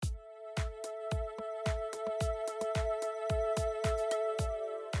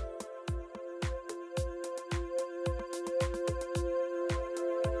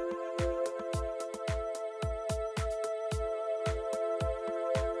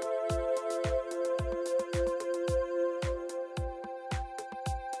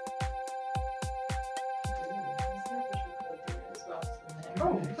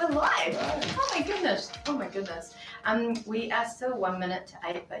Oh, we're live. Oh my goodness. Oh my goodness. We are still 1 minute to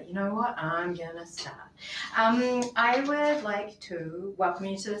 8, but you know what? I'm gonna start. I would like to welcome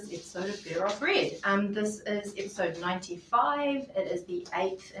you to this episode of Better Off Read. This is episode 95. It is the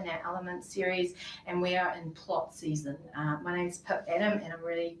 8th in our Element series, and we are in plot season. My name is Pip Adam, and I'm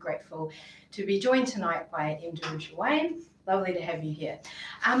really grateful to be joined tonight by M. Darusha Wayne. Lovely to have you here.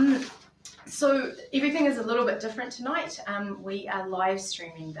 So everything is a little bit different tonight. We are live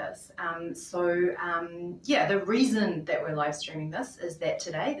streaming this. The reason that we're live streaming this is that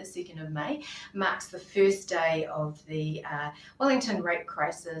today, the 2nd of May, marks the first day of the Wellington Rape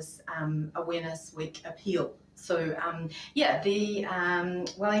Crisis Awareness Week appeal. So, the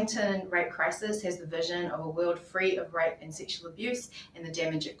Wellington Rape Crisis has the vision of a world free of rape and sexual abuse and the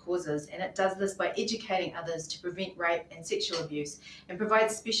damage it causes. And it does this by educating others to prevent rape and sexual abuse and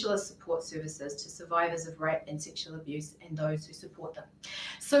provides specialist support services to survivors of rape and sexual abuse and those who support them.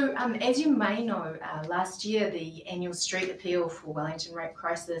 So, as you may know, last year the annual street appeal for Wellington Rape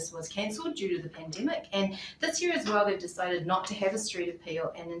Crisis was cancelled due to the pandemic. And this year as well, they've decided not to have a street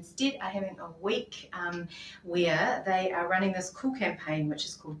appeal and instead are having a week where they are running this cool campaign, which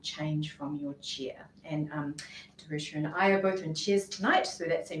is called Change from Your Chair. And Darusha and I are both in chairs tonight, so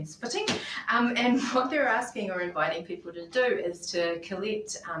that seems fitting. And what they're asking or inviting people to do is to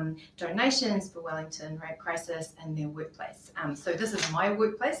collect donations for Wellington Rape Crisis in their workplace. So this is my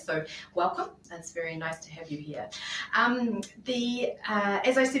workplace, so welcome. It's very nice to have you here.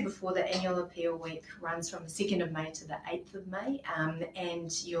 As I said before, the annual appeal week runs from the 2nd of May to the 8th of May, and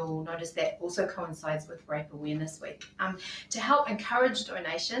you'll notice that also coincides with Rape Awareness Week. To help encourage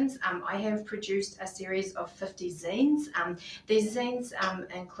donations, I have produced a series of 50 zines. These zines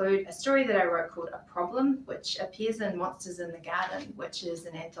include a story that I wrote called A Problem, which appears in Monsters in the Garden, which is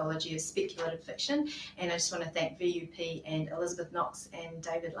an anthology of speculative fiction. And I just want to thank VUP and Elizabeth Knox and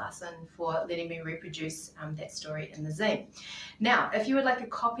David Larson for letting me reproduce that story in the zine. Now, if you would like a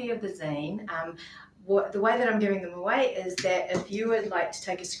copy of the zine, the way that I'm giving them away is that if you would like to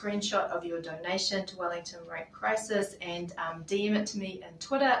take a screenshot of your donation to Wellington Rape Crisis and DM it to me on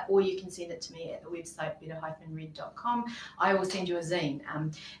Twitter, or you can send it to me at the website better-read.com, I will send you a zine.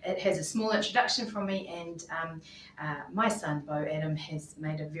 It has a small introduction from me, and my son, Bo Adam, has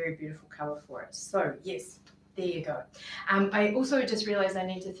made a very beautiful cover for it. So, yes. There you go. I also just realised I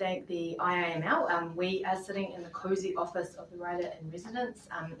need to thank the IAML. We are sitting in the cosy office of the writer-in-residence.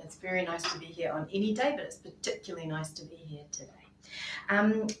 It's very nice to be here on any day, but it's particularly nice to be here today.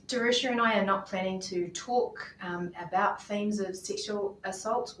 Darusha and I are not planning to talk about themes of sexual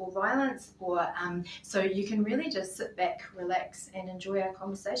assault or violence, so you can really just sit back, relax, and enjoy our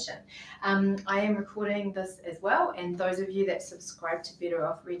conversation. I am recording this as well, and those of you that subscribe to Better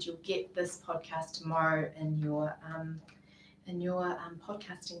Off Read, you'll get this podcast tomorrow in your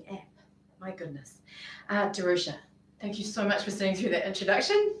podcasting app. My goodness, Darusha, thank you so much for sitting through that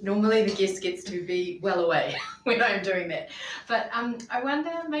introduction. Normally the guest gets to be well away when I'm doing that. But I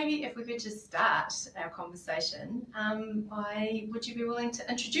wonder maybe if we could just start our conversation would you be willing to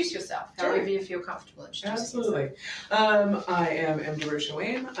introduce yourself, however you feel comfortable introducing Absolutely. yourself? I am M. Darusha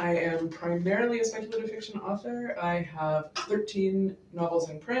Wayne. I am primarily a speculative fiction author. I have 13 novels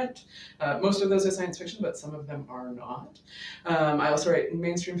in print. Most of those are science fiction, but some of them are not. I also write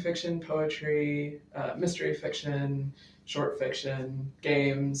mainstream fiction, poetry, mystery fiction, short fiction,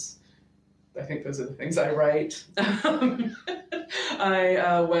 games. I think those are the things I write.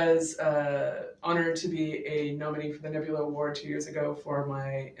 I was honored to be a nominee for the Nebula Award 2 years ago for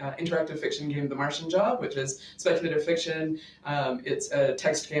my interactive fiction game, The Martian Job, which is speculative fiction. It's a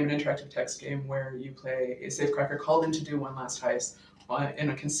text game, an interactive text game where you play a safecracker called in to do one last heist in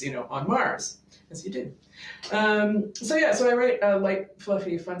a casino on Mars, as you do. So I write light,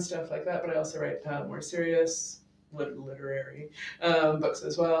 fluffy, fun stuff like that, but I also write more serious, literary books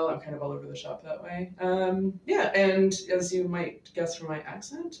as well. I'm kind of all over the shop that way. And as you might guess from my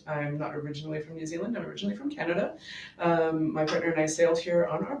accent, I'm not originally from New Zealand. I'm originally from Canada. My partner and I sailed here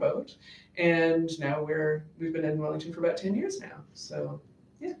on our boat, and now we've been in Wellington for about 10 years now. So,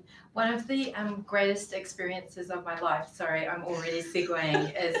 yeah. One of the greatest experiences of my life, sorry, I'm already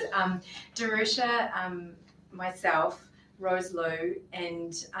segueing, is Darusha, myself, Rose Lou,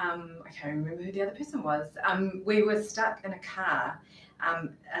 and I can't remember who the other person was. We were stuck in a car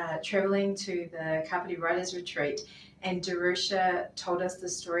traveling to the Kapiti Writers Retreat, and Darusha told us the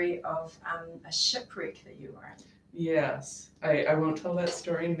story of a shipwreck that you were in. Yes. I won't tell that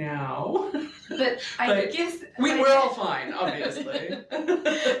story now. But I guess... We're all fine, obviously.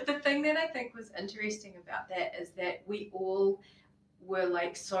 The thing that I think was interesting about that is that we all were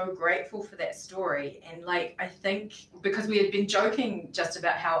like so grateful for that story. And like, I think because we had been joking just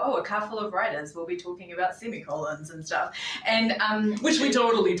about how, a car full of writers will be talking about semicolons and stuff. And which we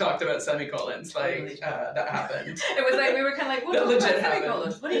totally talked about semicolons, totally that happened. It was like we were kind of like, we'll talk about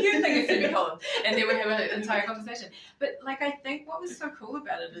semicolons. What do you think of semicolons? And then we have an entire conversation. But like, I think what was so cool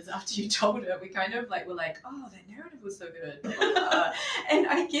about it is after you told it, we kind of like were like, oh, that narrative was so good. And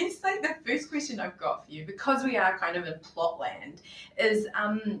I guess like the first question I've got for you, because we are kind of in plot land, is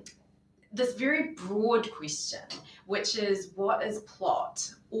this very broad question, which is, what is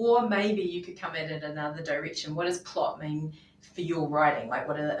plot? Or maybe you could come at it another direction. What does plot mean for your writing? Like,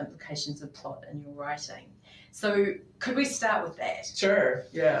 what are the implications of plot in your writing? So could we start with that? Sure,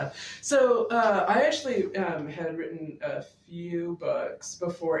 yeah. So I actually had written a few books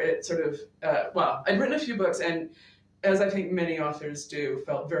before it sort of, I'd written a few books, and as I think many authors do,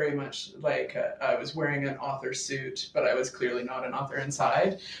 felt very much like I was wearing an author suit, but I was clearly not an author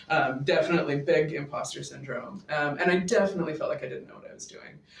inside. Definitely big imposter syndrome. And I definitely felt like I didn't know what I was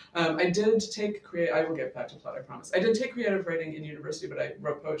doing. I did take I will get back to plot, I promise. I did take creative writing in university, but I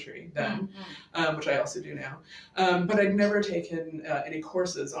wrote poetry then, which I also do now. But I'd never taken any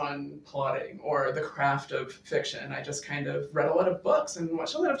courses on plotting or the craft of fiction. I just kind of read a lot of books and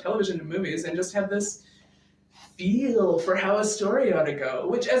watched a lot of television and movies and just had this feel for how a story ought to go,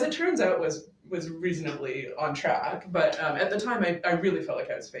 which as it turns out was reasonably on track, but at the time I really felt like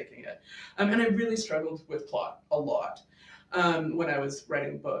I was faking it. And I really struggled with plot a lot when I was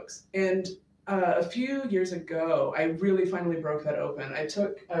writing books. And a few years ago, I really finally broke that open.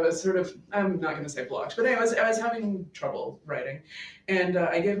 I was sort of, I'm not going to say blocked, but I was having trouble writing. And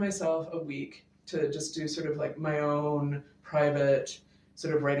I gave myself a week to just do sort of like my own private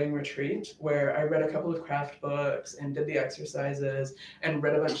sort of writing retreat where I read a couple of craft books and did the exercises and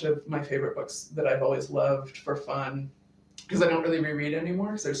read a bunch of my favorite books that I've always loved for fun, because I don't really reread anymore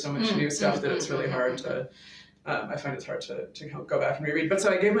because there's so much new stuff that it's really hard to, I find it's hard to go back and reread. But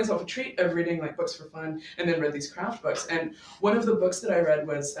so I gave myself a treat of reading like books for fun and then read these craft books. And one of the books that I read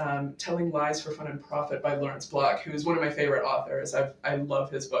was Telling Lies for Fun and Profit by Lawrence Block, who's one of my favorite authors. I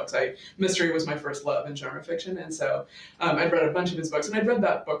love his books. Mystery was my first love in genre fiction. And so I'd read a bunch of his books, and I'd read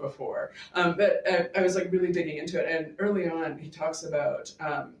that book before. But I was like really digging into it. And early on, he talks about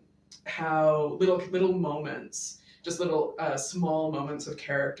how little moments, just little small moments of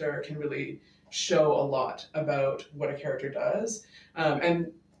character can really show a lot about what a character does.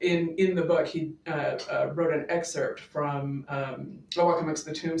 And in the book, he wrote an excerpt from A Walk Amongst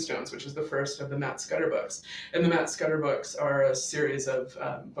the Tombstones, which is the first of the Matt Scudder books. And the Matt Scudder books are a series of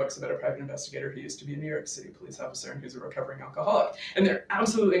books about a private investigator who used to be a New York City police officer and who's a recovering alcoholic. And they're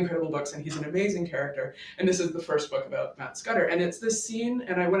absolutely incredible books, and he's an amazing character. And this is the first book about Matt Scudder. And it's this scene,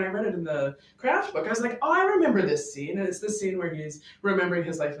 and when I read it in the craft book, I was like, oh, I remember this scene. And it's this scene where he's remembering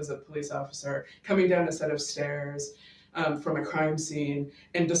his life as a police officer, coming down a set of stairs from a crime scene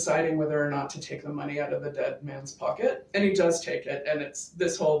and deciding whether or not to take the money out of the dead man's pocket. And he does take it, and it's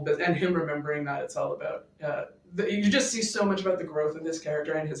this whole bit, and him remembering that it's all about, you just see so much about the growth of this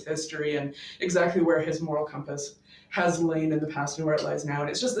character and his history and exactly where his moral compass has lain in the past and where it lies now. And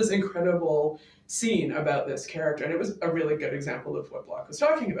it's just this incredible scene about this character. And it was a really good example of what Block was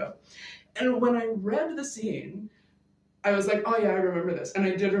talking about. And when I read the scene, I was like, oh yeah, I remember this. And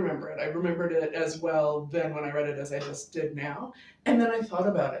I did remember it. I remembered it as well then when I read it as I just did now. And then I thought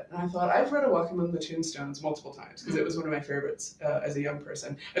about it. And I thought, I've read A Walk Among the Tombstones multiple times because it was one of my favorites as a young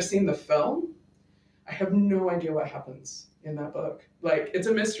person. I've seen the film. I have no idea what happens in that book. Like, it's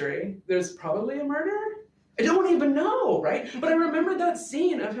a mystery. There's probably a murder. I don't even know, right? But I remember that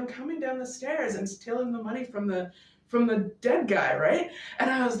scene of him coming down the stairs and stealing the money from the dead guy, right? And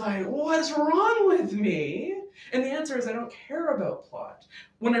I was like, what's wrong with me? And the answer is I don't care about plot.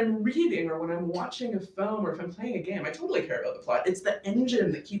 When I'm reading or when I'm watching a film or if I'm playing a game, I totally care about the plot. It's the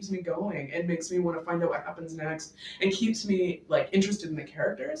engine that keeps me going and makes me want to find out what happens next and keeps me like interested in the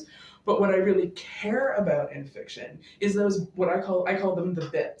characters. But what I really care about in fiction is those, what I call them the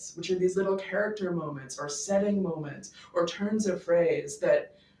bits, which are these little character moments or setting moments or turns of phrase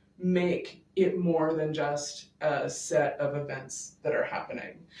that make it more than just a set of events that are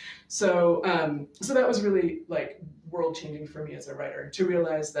happening. So that was really like world changing for me as a writer, to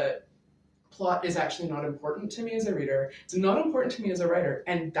realize that plot is actually not important to me as a reader. It's not important to me as a writer.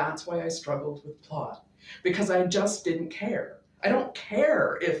 And that's why I struggled with plot, because I just didn't care. I don't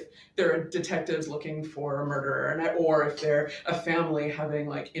care if there are detectives looking for a murderer or if they're a family having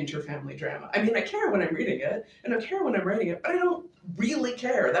like interfamily drama. I mean, I care when I'm reading it and I care when I'm writing it, but really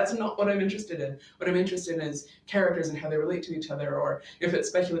care. That's not what I'm interested in. What I'm interested in is characters and how they relate to each other, or if it's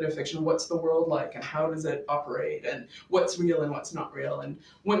speculative fiction, what's the world like and how does it operate and what's real and what's not real. And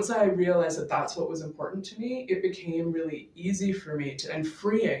once I realized that that's what was important to me, it became really easy for me to, and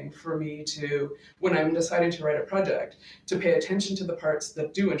freeing for me to, when I'm deciding to write a project, to pay attention to the parts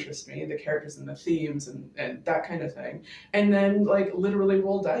that do interest me, the characters and the themes and that kind of thing, and then like literally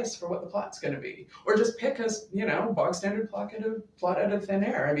roll dice for what the plot's going to be, or just pick a bog standard plot out of thin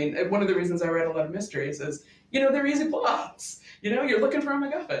air. I mean, one of the reasons I write a lot of mysteries is they're easy plots. You're looking for a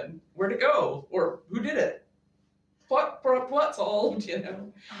MacGuffin, where to go or who did it. Plot solved.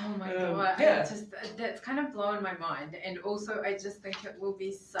 Oh my god! Yeah. That's kind of blowing my mind, and also I just think it will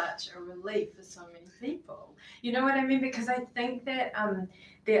be such a relief for so many people. You know what I mean? Because I think that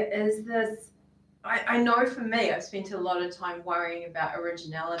there is this. I know for me, I've spent a lot of time worrying about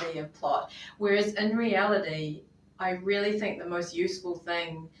originality of plot, whereas in reality, I really think the most useful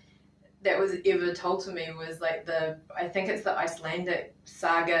thing that was ever told to me was like I think it's the Icelandic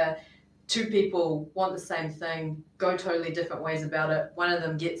saga. Two people want the same thing, go totally different ways about it. One of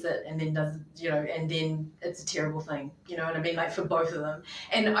them gets it and then does, and then it's a terrible thing. You know what I mean? Like for both of them.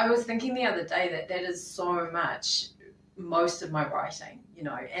 And I was thinking the other day that is so much most of my writing,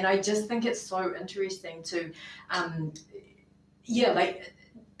 and I just think it's so interesting to,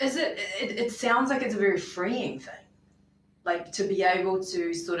 it sounds like it's a very freeing thing. Like to be able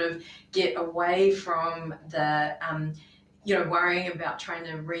to sort of get away from the, worrying about trying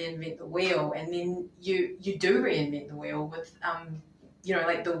to reinvent the wheel, and then you do reinvent the wheel with,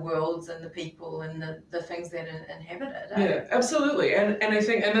 like the worlds and the people and the things that inhabit it. Yeah, absolutely. And I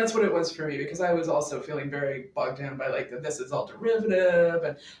think, and that's what it was for me, because I was also feeling very bogged down by like that this is all derivative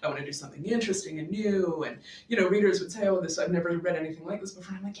and I want to do something interesting and new. And, readers would say, oh, I've never read anything like this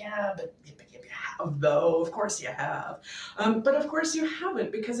before. I'm like, yeah, but you have though. Of course you have. But of course you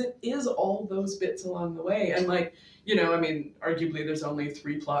haven't, because it is all those bits along the way. And like, arguably there's only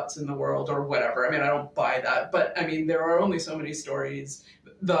 3 plots in the world or whatever. I don't buy that, but there are only so many stories,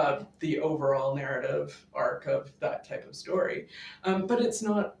 the overall narrative arc of that type of story. But it's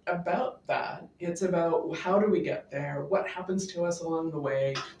not about that. It's about how do we get there? What happens to us along the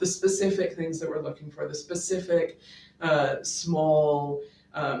way? The specific things that we're looking for, the specific small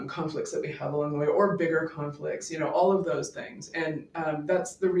conflicts that we have along the way, or bigger conflicts, all of those things. And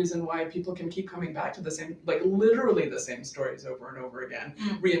that's the reason why people can keep coming back to the same, like literally the same stories over and over again,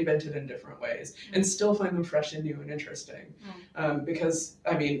 reinvented in different ways, and still find them fresh and new and interesting. Because,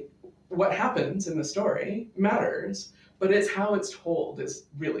 what happens in the story matters, but it's how it's told is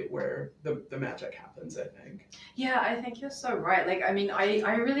really where the magic happens, I think. Yeah, I think you're so right. Like, I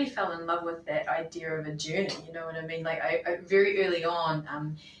really fell in love with that idea of a journey, you know what I mean? Like, I very early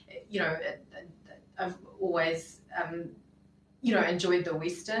on, I've always, enjoyed the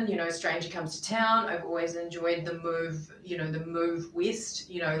Western, Stranger Comes to Town. I've always enjoyed the move west,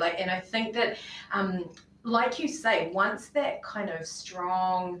 and I think that, like you say, once that kind of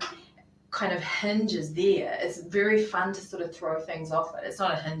strong kind of hinge is there, it's very fun to sort of throw things off it. It's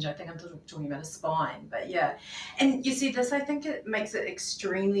not a hinge, I think I'm talking about a spine, but yeah. And you see this, I think it makes it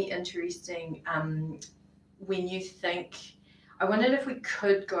extremely interesting when you think, I wondered if we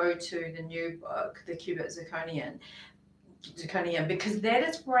could go to the new book, The Cubit Zirconian, because that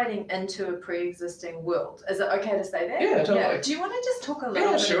is writing into a pre-existing world. Is it okay to say that? Yeah, totally. Yeah. Do you want to just talk a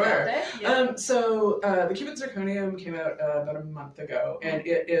little bit about that? Yeah. So The Cubit Zirconium came out about a month ago, and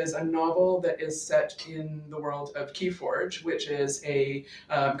it is a novel that is set in the world of Keyforge, which is a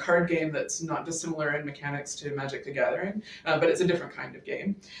card game that's not dissimilar in mechanics to Magic the Gathering, but it's a different kind of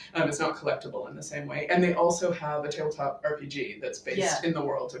game. It's not collectible in the same way. And they also have a tabletop RPG that's based in the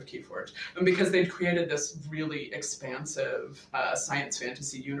world of Keyforge. And because they'd created this really expansive science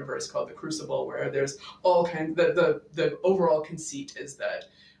fantasy universe called the Crucible, where there's all kinds. The overall conceit is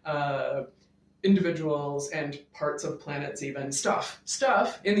that individuals and parts of planets, even stuff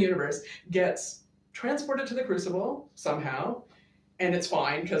in the universe, gets transported to the Crucible somehow, and it's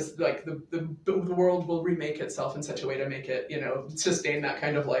fine because like the world will remake itself in such a way to make it sustain that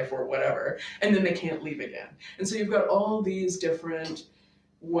kind of life or whatever, and then they can't leave again. And so you've got all these different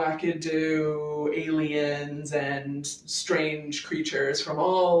wackadoo aliens and strange creatures from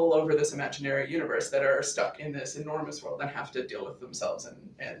all over this imaginary universe that are stuck in this enormous world and have to deal with themselves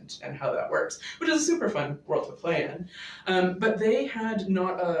and how that works, which is a super fun world to play in. But they had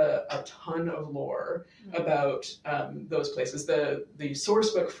not a ton of lore about those places. The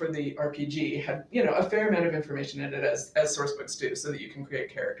source book for the RPG had a fair amount of information in it, as source books do, so that you can create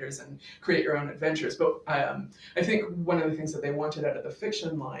characters and create your own adventures. But I think one of the things that they wanted out of the fiction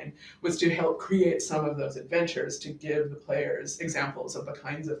production line was to help create some of those adventures, to give the players examples of the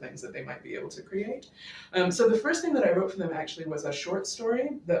kinds of things that they might be able to create. So the first thing that I wrote for them actually was a short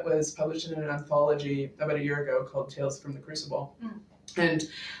story that was published in an anthology about a year ago called Tales from the Crucible. And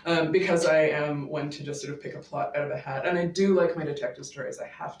because I am one to just sort of pick a plot out of a hat, and I do like my detective stories, I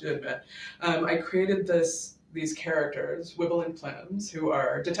have to admit, I created these characters, Wibble and Plims, who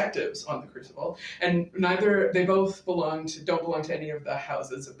are detectives on the Crucible, and they both don't belong to any of the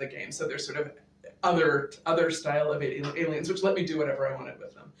houses of the game, so they're sort of other style of aliens, which let me do whatever I wanted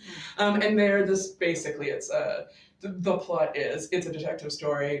with them. And the plot is, it's a detective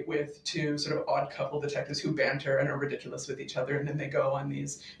story with two sort of odd couple detectives who banter and are ridiculous with each other, and then they go on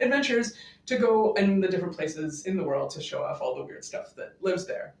these adventures to go in the different places in the world to show off all the weird stuff that lives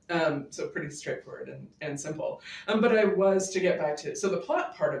there. So pretty straightforward and simple. But I was, to get back to, so the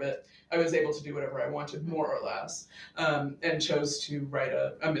plot part of it, I was able to do whatever I wanted, more or less, and chose to write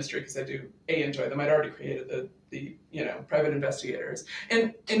a mystery because I do enjoy them. I'd already created the private investigators,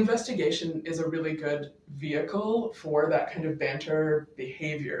 and investigation is a really good vehicle for that kind of banter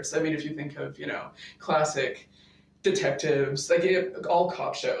behavior. So I mean, if you think of classic detectives, like all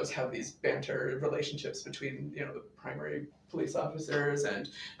cop shows have these banter relationships between the primary police officers, and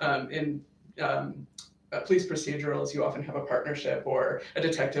in police procedurals, you often have a partnership or a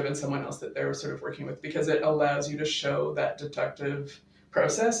detective and someone else that they're sort of working with, because it allows you to show that detective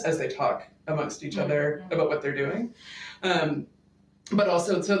process as they talk amongst each other about what they're doing. But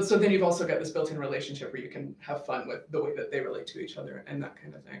also, so then you've also got this built-in relationship where you can have fun with the way that they relate to each other and that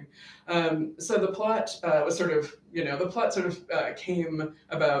kind of thing. So the plot was sort of, came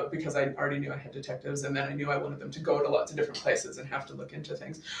about because I already knew I had detectives, and then I knew I wanted them to go to lots of different places and have to look into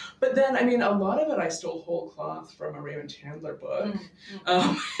things. But then, I mean, a lot of it I stole whole cloth from a Raymond Chandler book,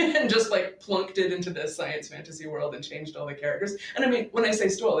 and just like plunked it into this science fantasy world and changed all the characters. And I mean, when I say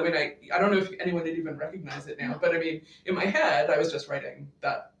stole, I mean, I don't know if anyone would even recognize it now, but I mean, in my head, I was just writing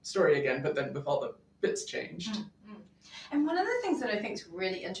that story again, but then with all the bits changed. And one of the things that I think is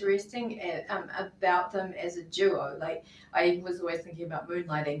really interesting about them as a duo, like I was always thinking about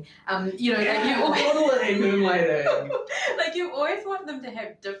moonlighting, like you always, totally moonlighting. Like you always want them to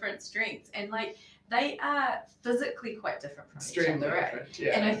have different strengths, and like they are physically quite different from each other, right?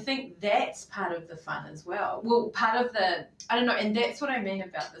 Yeah. And I think that's part of the fun as well. Well, part of the, I don't know, and that's what I mean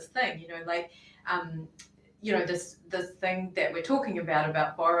about this thing, this thing that we're talking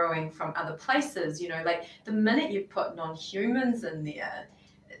about borrowing from other places, like the minute you put non-humans in there,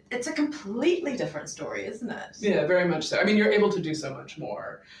 it's a completely different story, isn't it? Yeah, very much so. I mean, you're able to do so much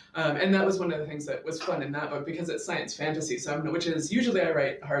more. And that was one of the things that was fun in that book, because it's science fantasy, which is, usually I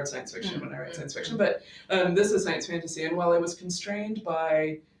write hard science fiction when I write science fiction, but this is science fantasy. And while I was constrained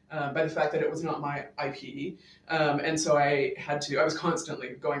by the fact that it was not my IP. And so I was constantly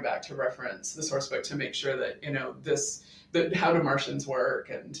going back to reference the source book to make sure that, how do Martians work,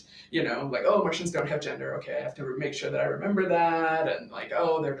 and, Martians don't have gender, okay, I have to make sure that I remember that, and like,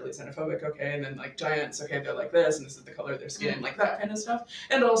 oh, they're really xenophobic, okay, and then like giants, okay, they're like this, and this is the color of their skin, like that kind of stuff.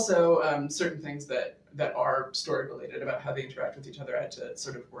 And also certain things that are story related about how they interact with each other, I had to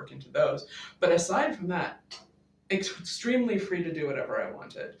sort of work into those. But aside from that, extremely free to do whatever I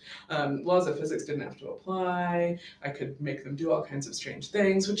wanted. Laws of physics didn't have to apply. I could make them do all kinds of strange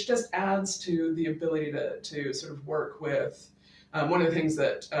things, which just adds to the ability to sort of work with. One of the things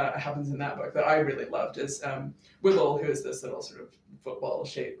that happens in that book that I really loved is Wibble, who is this little sort of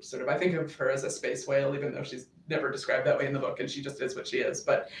football-shaped sort of, I think of her as a space whale, even though she's never described that way in the book, and she just is what she is.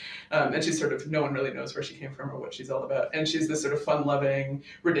 But and she's sort of, no one really knows where she came from or what she's all about. And she's this sort of fun-loving,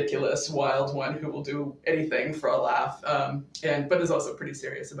 ridiculous, wild one who will do anything for a laugh, but is also pretty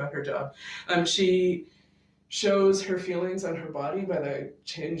serious about her job. She shows her feelings on her body by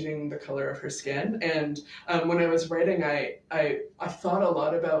changing the color of her skin. And when I was writing, I thought a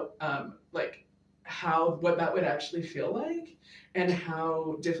lot about what that would actually feel like, and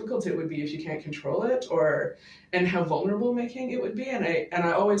how difficult it would be if you can't control it, and how vulnerable making it would be. And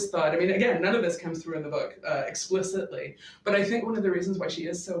I always thought, I mean, again, none of this comes through in the book explicitly, but I think one of the reasons why she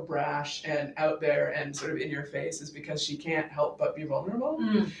is so brash and out there and sort of in your face is because she can't help but be vulnerable.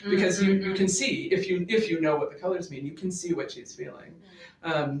 Because you can see, if you know what the colors mean, you can see what she's feeling.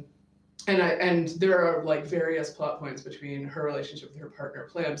 And there are like various plot points between her relationship with her partner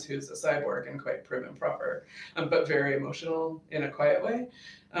Plims, who's a cyborg and quite prim and proper, but very emotional in a quiet way,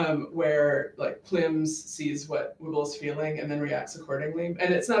 where like Plims sees what Wibble's feeling and then reacts accordingly.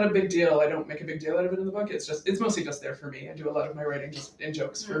 And it's not a big deal. I don't make a big deal out of it in the book. It's mostly just there for me. I do a lot of my writing just in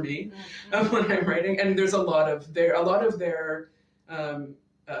jokes for me when I'm writing. And there's a lot of their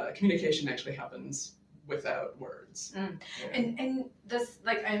communication actually happens without words. Yeah. And this,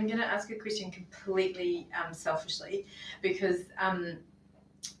 like, I'm going to ask a question completely selfishly, because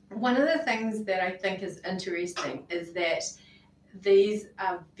one of the things that I think is interesting is that these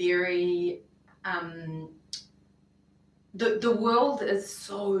are very the world is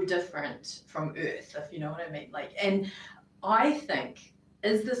so different from Earth, if you know what I mean. Like, and I think,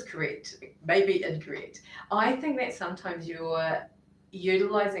 is this correct? Maybe incorrect. I think that sometimes you're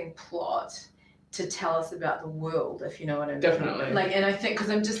utilizing plot to tell us about the world, if you know what I mean. Definitely. Like, and I think, because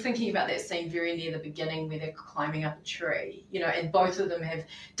I'm just thinking about that scene very near the beginning where they're climbing up a tree, you know, and both of them have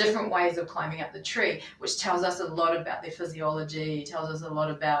different ways of climbing up the tree, which tells us a lot about their physiology, tells us a lot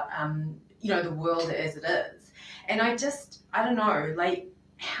about, you know, the world as it is. And I don't know, like,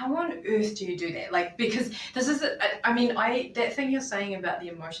 how on earth do you do that? Like, because this is, that thing you're saying about the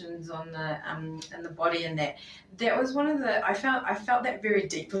emotions on the in the body, and that was one of the, I felt that very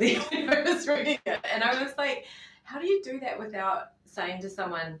deeply when I was reading it, and I was like, how do you do that without saying to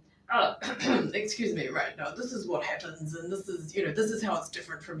someone, oh, excuse me, right now, this is what happens, and this is, you know, this is how it's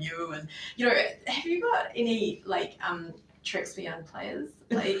different from you, and, you know, have you got any, like, tricks for young players?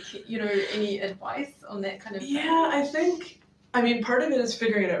 Like, you know, any advice on that kind of thing? Yeah, I think, I mean, part of it is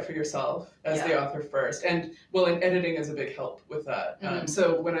figuring it out for yourself as the author first, and editing is a big help with that.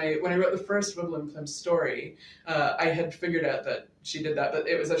 So when I wrote the first Wibble and Flim story, I had figured out that she did that, but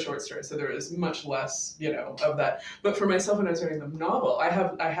it was a short story, so there was much less, you know, of that. But for myself, when I was writing the novel, I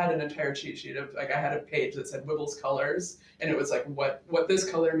had an entire cheat sheet of, like, I had a page that said Wibble's colors, and it was like what this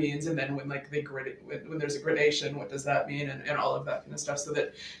color means, and then when, like, when there's a gradation, what does that mean, and all of that kind of stuff, so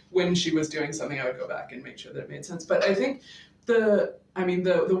that when she was doing something, I would go back and make sure that it made sense. But I think the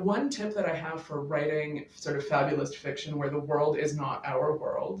one tip that I have for writing sort of fabulous fiction where the world is not our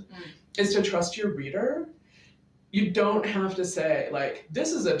world is to trust your reader. You don't have to say, like,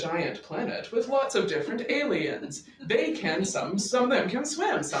 this is a giant planet with lots of different aliens. They can, some of them can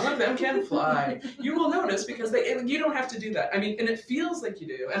swim, some of them can fly. You will notice because you don't have to do that. I mean, and it feels like you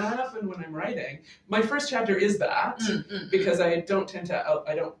do. And I often, when I'm writing, my first chapter is that because I don't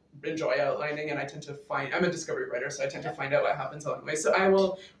enjoy outlining, and I tend to I'm a discovery writer, so I tend to find out what happens along the way. So I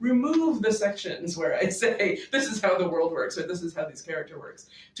will remove the sections where I say, this is how the world works, or this is how this character works,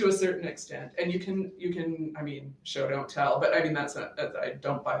 to a certain extent. And you can, I mean, show don't tell, but I mean, I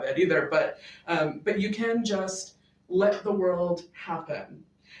don't buy that either, but you can just let the world happen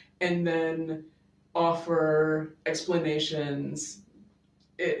and then offer explanations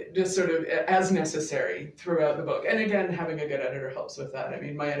just sort of as necessary throughout the book. And again, having a good editor helps with that. I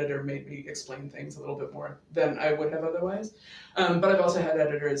mean, my editor made me explain things a little bit more than I would have otherwise. But I've also had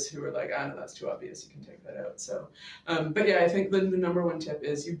editors who were like, no, that's too obvious, you can take that out. So, but yeah, I think the number one tip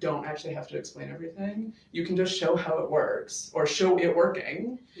is you don't actually have to explain everything. You can just show how it works, or show it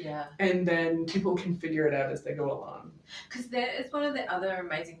working. Yeah. And then people can figure it out as they go along. Because that is one of the other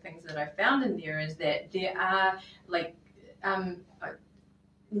amazing things that I found in there, is that there are, like,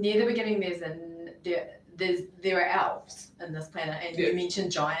 near the beginning, there are elves in this planet, and you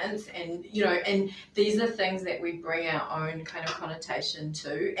mentioned giants, and, you know, and these are things that we bring our own kind of connotation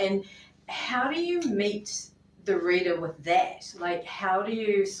to. And how do you meet the reader with that? Like, how do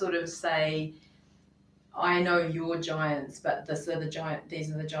you sort of say, I know you're giants, but these are the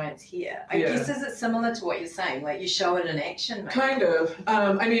giants here. I guess, is it similar to what you're saying? Like, you show it in action, maybe? Kind of.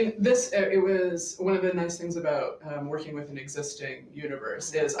 I mean, it was one of the nice things about working with an existing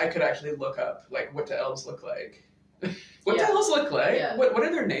universe is I could actually look up, like, what do elves look like? What do elves look like? Yeah. What are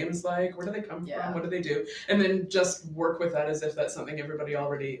their names like? Where do they come from? What do they do? And then just work with that as if that's something everybody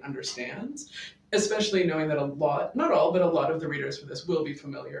already understands. Especially knowing that a lot, not all, but a lot of the readers for this will be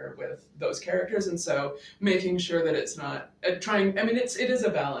familiar with those characters. And so making sure that it's not it is a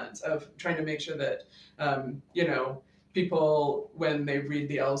balance of trying to make sure that, you know, people, when they read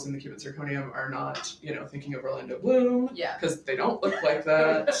the elves in the Cubit Zirconium, are not, you know, thinking of Orlando Bloom, because they don't look like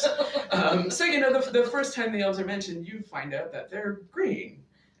that. So, you know, the first time the elves are mentioned, you find out that they're green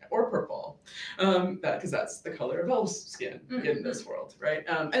or purple, because that's the color of elves' skin in this world, right?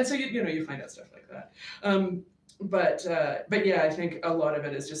 And so you find out stuff like that. But yeah, I think a lot of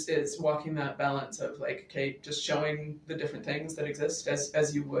it is walking that balance of, like, okay, just showing the different things that exist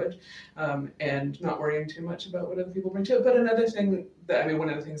as you would, and not worrying too much about what other people bring to it. But another thing one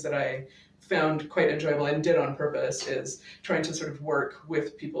of the things that I found quite enjoyable and did on purpose is trying to sort of work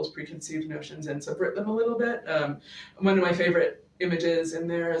with people's preconceived notions and subvert them a little bit. One of my favorite images in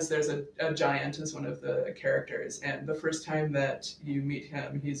there is there's a giant as one of the characters, and the first time that you meet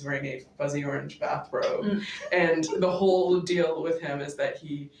him, he's wearing a fuzzy orange bathrobe, and the whole deal with him is that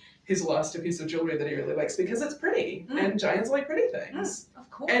he's lost a piece of jewelry that he really likes because it's pretty, and giants like pretty things. Of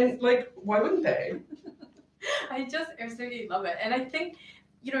course. And, like, why wouldn't they? I just absolutely love it. And I think,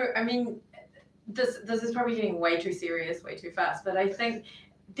 I mean, this is probably getting way too serious, way too fast, but I think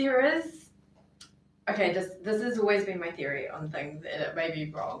there is, okay, this has always been my theory on things, and it may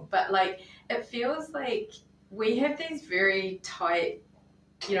be wrong, but like, it feels like we have these very tight,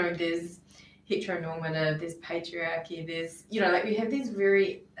 there's heteronormative, there's patriarchy, there's, like we have these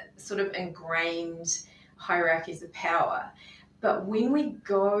very sort of ingrained hierarchies of power. But when we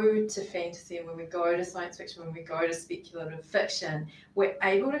go to fantasy and when we go to science fiction, when we go to speculative fiction, we're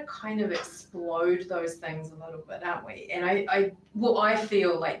able to kind of explode those things a little bit, aren't we? And I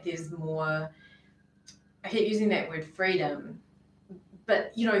feel like there's more, I keep using that word freedom,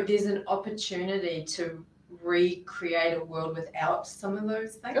 but there's an opportunity to recreate a world without some of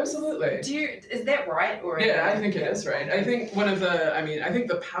those things. Absolutely. Is that right? Or yeah, I think it is right. I think I think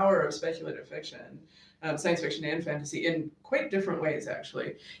the power of speculative fiction, science fiction and fantasy, in quite different ways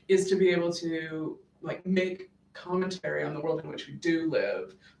actually, is to be able to like make commentary on the world in which we do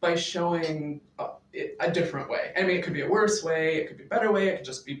live by showing it a different way. I mean, it could be a worse way, it could be a better way, it could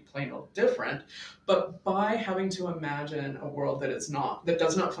just be plain old different. But by having to imagine a world that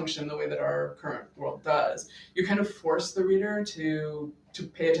does not function the way that our current world does, you kind of force the reader to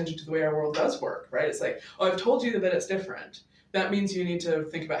pay attention to the way our world does work, right? It's like, oh, I've told you that it's different. That means you need to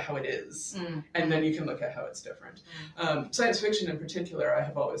think about how it is, and then you can look at how it's different. Science fiction in particular, I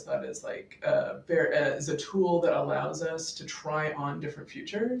have always thought is like is a tool that allows us to try on different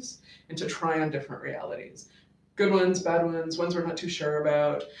futures and to try on different realities. Good ones, bad ones we're not too sure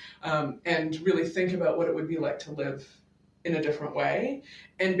about, and really think about what it would be like to live in a different way.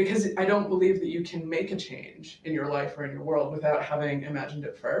 And because I don't believe that you can make a change in your life or in your world without having imagined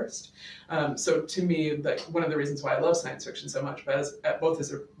it first. So to me, like one of the reasons why I love science fiction so much, but both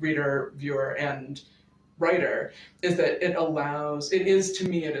as a reader, viewer, and writer, is that it is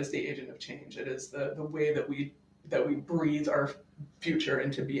the agent of change. It is the way that we breathe our future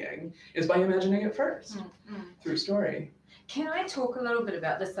into being, is by imagining it first through story. Can I talk a little bit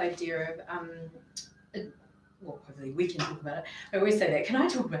about this idea of well, hopefully we can talk about it. I always say that. Can I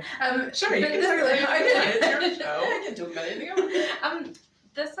talk about it? Sure, you can talk about it. It's your show. I can talk about anything I want.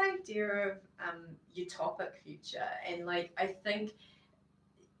 This idea of utopic future, and like I think,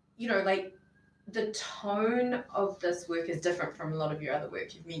 like the tone of this work is different from a lot of your other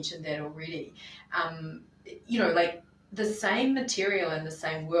work. You've mentioned that already. Like the same material in the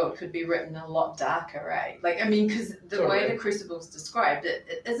same world could be written a lot darker, right? Like, I mean, because the way the Crucible's described,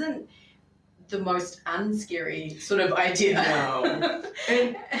 it isn't the most unscary sort of idea. No.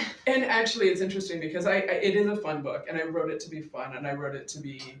 And actually it's interesting because it is a fun book, and I wrote it to be fun, and I wrote it to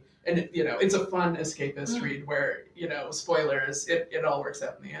be, and it's a fun escapist read where, spoilers, it all works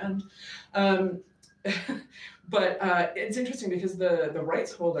out in the end. But it's interesting because the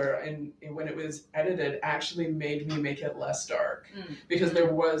rights holder, and when it was edited, actually made me make it less dark, because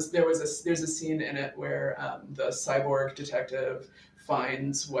there's a scene in it where the cyborg detective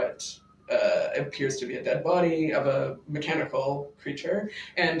finds what appears to be a dead body of a mechanical creature,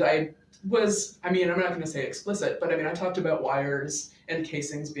 and I'm not going to say explicit, but I talked about wires and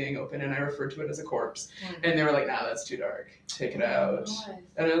casings being open, and I referred to it as a corpse, and they were like, nah, that's too dark, take it out.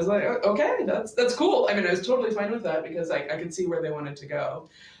 And I was like, okay, that's cool. I was totally fine with that, because I could see where they wanted to go.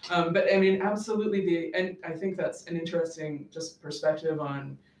 But absolutely, and I think that's an interesting just perspective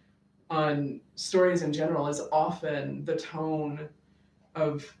on stories in general, is often the tone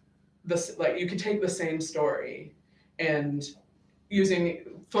of this. Like, you could take the same story and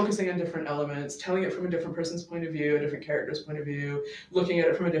focusing on different elements, telling it from a different person's point of view, a different character's point of view, looking at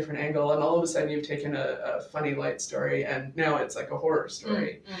it from a different angle, and all of a sudden you've taken a funny light story and now it's like a horror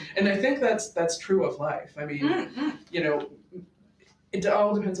story. And I think that's true of life. It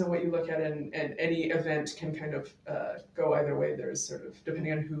all depends on what you look at, and any event can kind of go either way. There's sort of,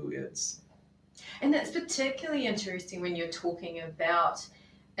 depending on who is. And that's particularly interesting when you're talking about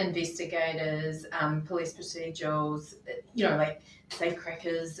investigators, police procedurals, like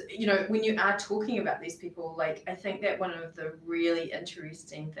safecrackers, when you are talking about these people, like, I think that one of the really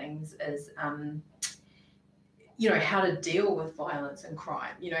interesting things is, how to deal with violence and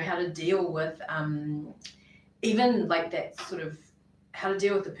crime, how to deal with, even like that sort of, how to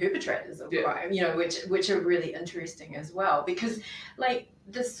deal with the perpetrators of crime, which are really interesting as well, because like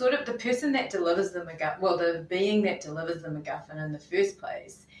the person that delivers the MacGuffin, the being that delivers the MacGuffin in the first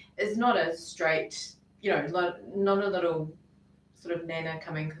place is not a straight, not a little sort of Nana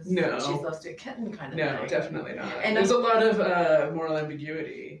coming because No. she's lost her kitten kind of No, thing. definitely not. And there's a lot of moral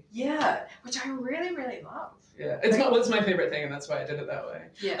ambiguity. Yeah, which I really, really love. Yeah, it's my favorite thing, and that's why I did it that way.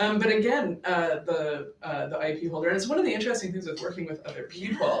 Yeah. But again, the IP holder, and it's one of the interesting things with working with other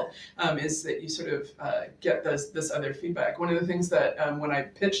people, is that you sort of get this other feedback. One of the things that when I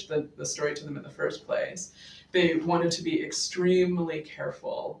pitched the story to them in the first place, they wanted to be extremely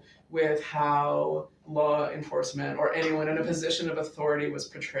careful with how law enforcement or anyone in a position of authority was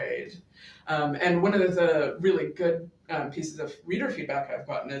portrayed. And one of the really good pieces of reader feedback I've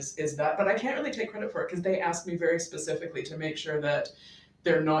gotten is that, but I can't really take credit for it because they asked me very specifically to make sure that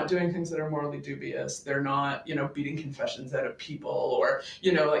they're not doing things that are morally dubious. They're not, beating confessions out of people or,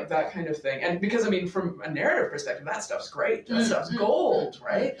 like that kind of thing. And because, from a narrative perspective, that stuff's great. That stuff's gold,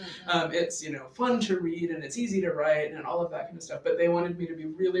 right? It's, fun to read and it's easy to write and all of that kind of stuff. But they wanted me to be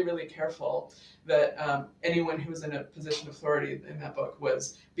really, really careful that anyone who was in a position of authority in that book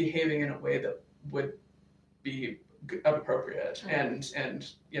was behaving in a way that would be appropriate and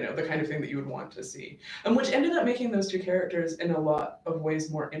the kind of thing that you would want to see, which ended up making those two characters in a lot of ways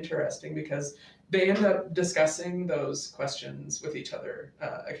more interesting because they end up discussing those questions with each other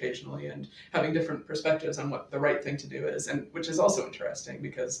occasionally and having different perspectives on what the right thing to do is, and which is also interesting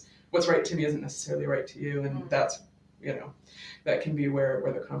because what's right to me isn't necessarily right to you, and that's that can be where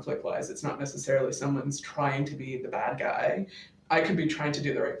the conflict lies. It's not necessarily someone's trying to be the bad guy. I could be trying to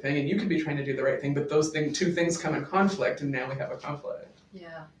do the right thing, and you could be trying to do the right thing, but those two things come in conflict, and now we have a conflict.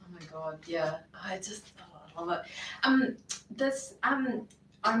 Yeah. Oh my God. Yeah. I love it.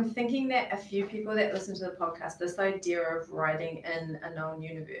 I'm thinking that a few people that listen to the podcast, this idea of writing in a known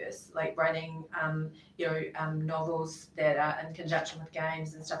universe, like writing, novels that are in conjunction with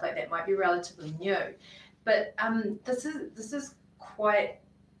games and stuff like that, might be relatively new. But this is quite.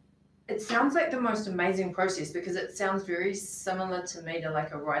 It sounds like the most amazing process because it sounds very similar to me to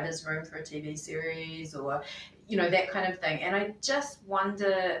like a writer's room for a TV series or, that kind of thing. And I just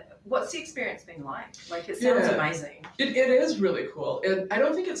wonder, what's the experience been like? Like, it sounds amazing. It is really cool. And I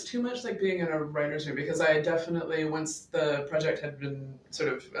don't think it's too much like being in a writer's room because I definitely, once the project had been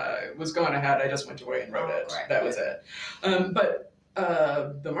sort of, was going ahead, I just went away and wrote it. Right. That was it. But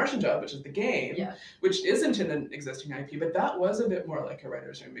The Martian Job, which is the game, which isn't in an existing IP, but that was a bit more like a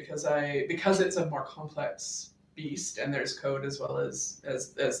writer's room because it's a more complex beast and there's code as well as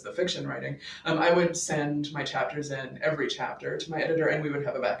the fiction writing. I would send my chapters in every chapter to my editor and we would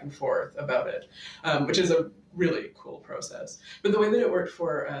have a back and forth about it, which is a really cool process. But the way that it worked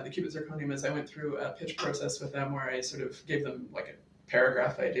for the Cupid Zirconium is I went through a pitch process with them where I sort of gave them like a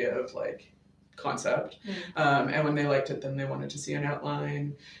paragraph idea of like concept, and when they liked it, then they wanted to see an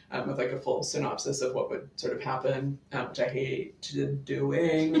outline with like a full synopsis of what would sort of happen, which I hate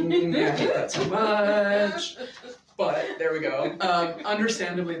doing. I hate that so much. But there we go.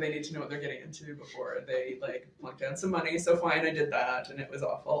 Understandably, they need to know what they're getting into before they like plunk down some money. So fine, I did that, and it was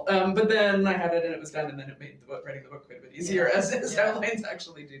awful. But then I had it, and it was done, and then it made writing the book quite a bit easier, as outlines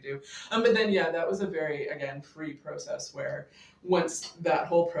actually do. But then that was a very free process where once that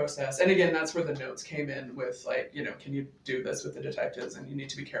whole process, and again, that's where the notes came in with like, can you do this with the detectives, and you need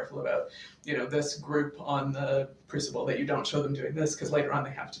to be careful about, this group on the Crucible that you don't show them doing this because later on they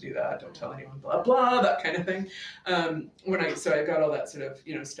have to do that. Don't tell anyone, blah blah, that kind of thing. So I got all that sort of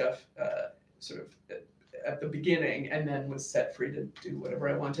stuff sort of at the beginning, and then was set free to do whatever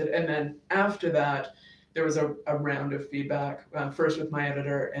I wanted. And then after that, there was a round of feedback, first with my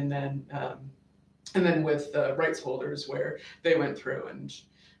editor, and then with the rights holders, where they went through and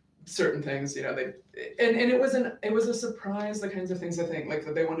certain things, it was a surprise, the kinds of things I think like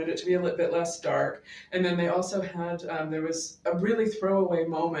that they wanted it to be a little bit less dark, and then they also had there was a really throwaway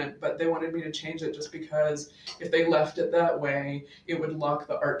moment, but they wanted me to change it just because if they left it that way, it would lock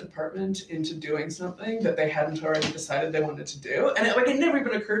the art department into doing something that they hadn't already decided they wanted to do, and it never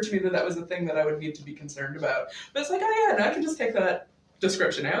even occurred to me that was a thing that I would need to be concerned about. But it's like, I can just take that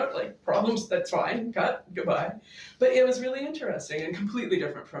description out, like problems, that's fine, cut, goodbye. But it was really interesting and completely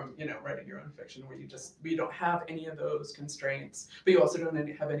different from, writing your own fiction where you don't have any of those constraints, but you also don't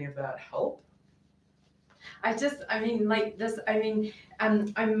have any of that help. I've just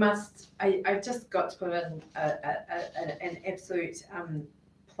got to put in an absolute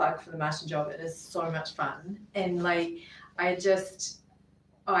plug for The Martian Job. It is so much fun. And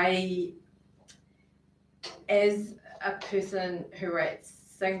as a person who writes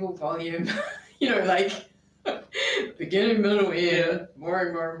single volume, beginning, middle, end,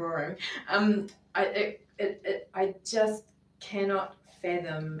 boring. I just cannot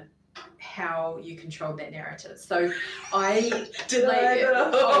fathom how you controlled that narrative. So I Did like, I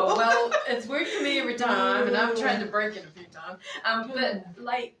know? oh well, it's worked for me every time, and I've tried to break it a few times. But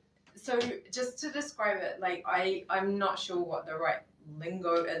like, so just to describe it, like I'm not sure what the right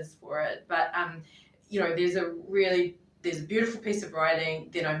lingo is for it, but you know, there's a beautiful piece of writing,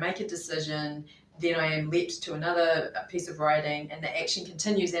 then I make a decision, then I am leapt to another piece of writing, and the action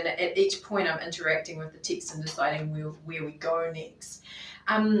continues, and at each point I'm interacting with the text and deciding where we go next.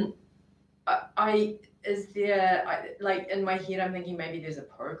 Is there, like, in my head I'm thinking maybe there's a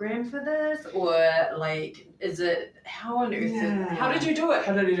program for this, or like, is it, how on earth how did you do it?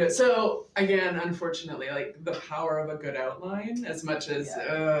 How did you do it? So again, unfortunately, like the power of a good outline, as much as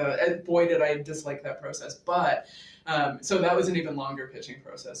boy did I dislike that process, but so that was an even longer pitching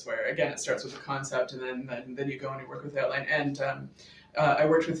process where again it starts with a concept and then you go and you work with the outline, and I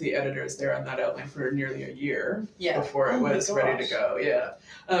worked with the editors there on that outline for nearly a year before it was ready to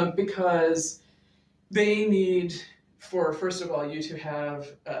go. Because they need, for first of all, you to have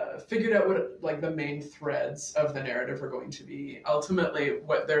figured out what like the main threads of the narrative are going to be. Ultimately,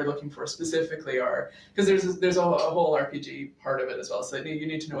 what they're looking for specifically are, because there's a whole RPG part of it as well. So you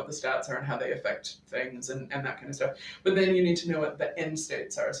need to know what the stats are and how they affect things and that kind of stuff. But then you need to know what the end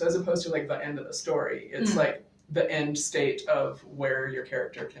states are. So as opposed to like the end of the story, it's like the end state of where your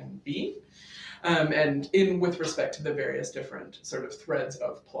character can be. And with respect to the various different sort of threads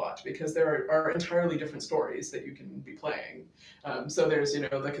of plot, because there are entirely different stories that you can be playing. So there's, you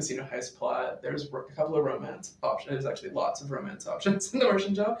know, the casino heist plot, there's a couple of romance options, there's actually lots of romance options in The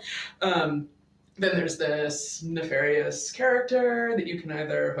Martian Job. Then there's this nefarious character that you can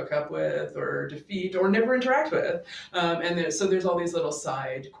either hook up with or defeat or never interact with. And there's all these little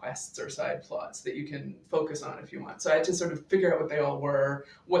side quests or side plots that you can focus on if you want. So I had to sort of figure out what they all were,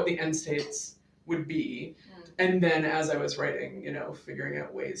 what the end states would be, and then as I was writing, you know, figuring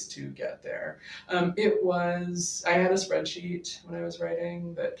out ways to get there. I had a spreadsheet when I was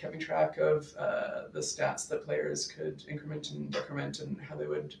writing that kept me track of the stats that players could increment and decrement and how it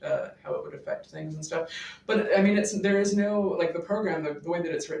would affect things and stuff. But I mean, there is no, like the program, the way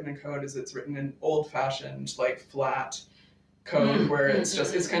that it's written in code is it's written in old-fashioned, like flat code where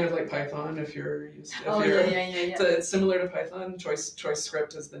it's kind of like Python if you're used to it. So it's similar to Python. Choice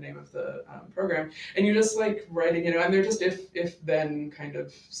Script is the name of the program, and you're just like writing, you know, and they're just if then kind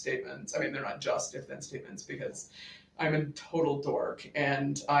of statements. I mean, they're not just if then statements because I'm a total dork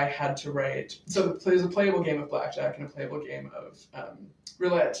and I had to write. So there's a playable game of blackjack and a playable game of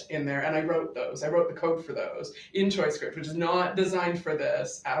roulette in there, and I wrote those. I wrote the code for those in Choice Script, which is not designed for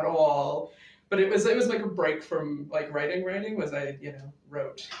this at all. But it was like a break from like writing was I, you know,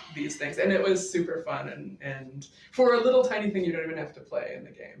 wrote these things, and it was super fun and for a little tiny thing you don't even have to play in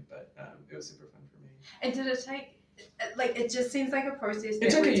the game, but it was super fun for me. And did it take, like, it just seems like a process that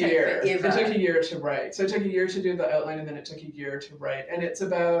it took would a take year. forever. It took a year to write. So it took a year to do the outline, and then it took a year to write, and it's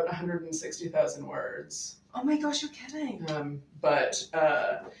about 160,000 words. Oh my gosh, you're kidding. But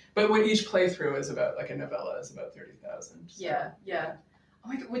what each playthrough is about, like a novella is about 30,000. So. Yeah. Oh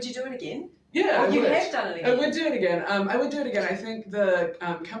my God, would you do it again? Yeah, you have done it again. I would do it again. I think the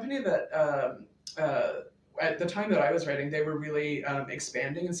company that at the time that I was writing, they were really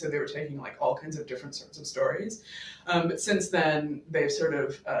expanding, and so they were taking like all kinds of different sorts of stories. But since then, they've sort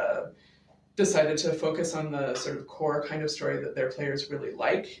of decided to focus on the sort of core kind of story that their players really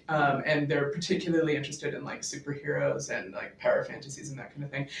like, and they're particularly interested in like superheroes and like power fantasies and that kind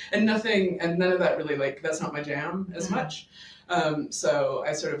of thing. And none of that really, like, that's not my jam as much. So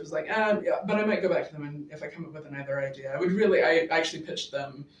I sort of was like, yeah, but I might go back to them, and if I come up with another idea, I actually pitched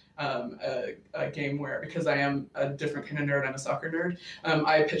them a game where, because I am a different kind of nerd, I'm a soccer nerd,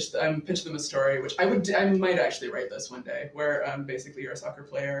 I pitched them a story, which I might actually write this one day, where basically you're a soccer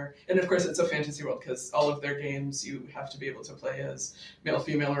player, and of course it's a fantasy world, because all of their games you have to be able to play as male,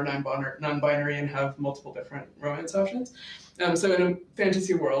 female, or non-binary, and have multiple different romance options. So in a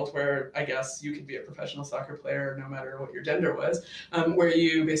fantasy world where I guess you could be a professional soccer player no matter what your gender was, where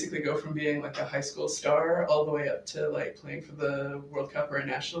you basically go from being like a high school star all the way up to like playing for the World Cup or a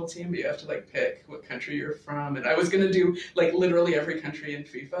national team, but you have to like pick what country you're from. And I was going to do like literally every country in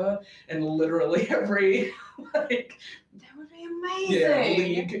FIFA and literally every like... That would be amazing.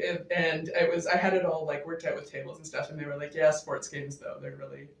 League, and I had it all like worked out with tables and stuff, and they were like, yeah, sports games though,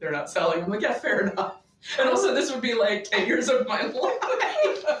 they're not selling. I'm like, yeah, fair enough. And also, this would be like 10 years of my life. It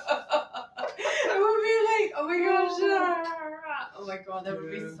would be like, oh my gosh, oh my god, that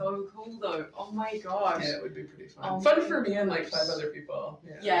would be so cool though. Oh my gosh. Yeah, it would be pretty fun. Fun for me and like 5 other people.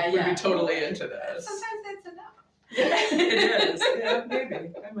 Yeah. We'd be totally into this. Sometimes that's enough. It is. Yeah,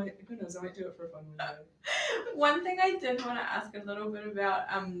 maybe. I might. Who knows? sometimes I might do it for fun one day. One thing I did want to ask a little bit about,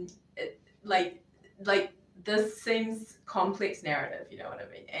 like this seems complex narrative, you know what I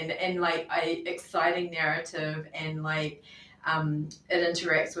mean, and like exciting narrative, and like it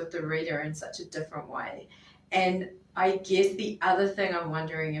interacts with the reader in such a different way. And I guess the other thing I'm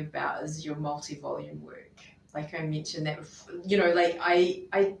wondering about is your multi-volume work. Like I mentioned that, you know, like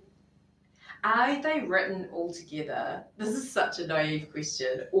are they written all together? This is such a naive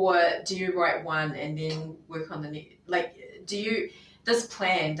question. Or do you write one and then work on the next? Like, this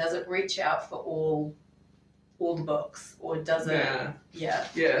plan, does it reach out for all the books, or does it?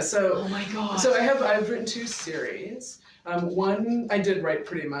 Yeah. So, oh my god. So I've written 2 series. One I did write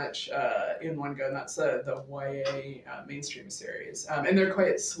pretty much in one go, and that's the YA mainstream series. And they're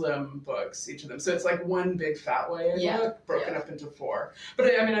quite slim books, each of them. So it's like one big fat YA book broken up into 4. But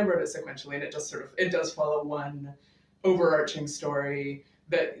I wrote it sequentially, and it does follow one overarching story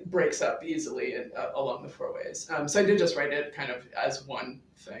that breaks up easily along the 4 ways. So I did just write it kind of as one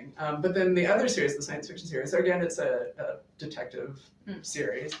thing. But then the other series, the science fiction series, again, it's a detective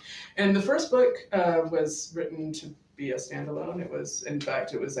series. And the first book was written to be a standalone. It was, in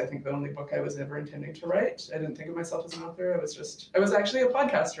fact, I think, the only book I was ever intending to write. I didn't think of myself as an author. I was actually a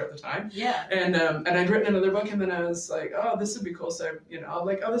podcaster at the time. Yeah. And I'd written another book, and then I was like, oh, this would be cool. So,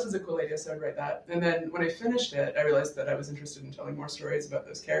 oh, this is a cool idea, so I'd write that. And then when I finished it, I realized that I was interested in telling more stories about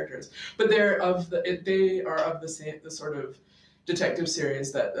those characters. But they are of the sort of detective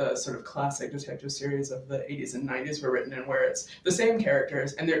series that sort of classic detective series of the 80s and 90s were written in, where it's the same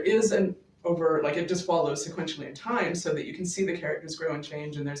characters, and there is it just follows sequentially in time, so that you can see the characters grow and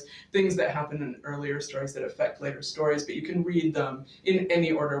change, and there's things that happen in earlier stories that affect later stories, but you can read them in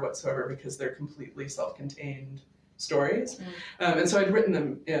any order whatsoever because they're completely self-contained stories. And so I'd written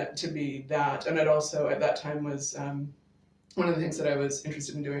them to be that, and I'd also, at that time, was one of the things that I was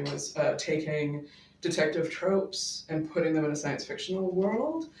interested in doing was taking detective tropes and putting them in a science fictional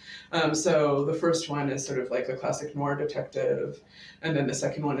world. So the first one is sort of like the classic noir detective, and then the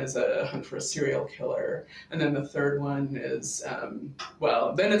second one is a hunt for a serial killer, and then the third one is,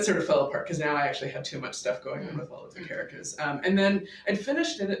 then it sort of fell apart because now I actually had too much stuff going on with all of the characters. And then I'd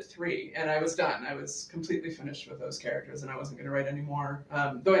finished it at 3, and I was done. I was completely finished with those characters, and I wasn't going to write anymore,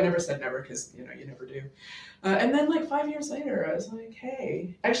 though I never said never, because, you never do. And then like 5 years later, I was like,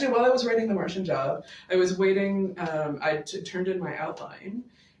 hey, actually, while I was writing The Martian Job, I was waiting, I turned in my outline,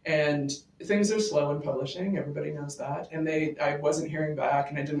 and things are slow in publishing, everybody knows that, and I wasn't hearing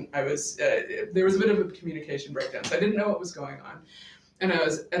back, and there was a bit of a communication breakdown, so I didn't know what was going on, and I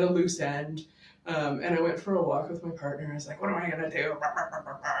was at a loose end, and I went for a walk with my partner, and I was like, what am I going to do?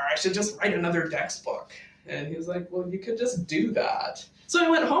 I should just write another Dex book. And he was like, well, you could just do that. So I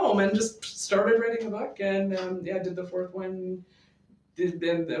went home and just started writing a book, and I did the 4th one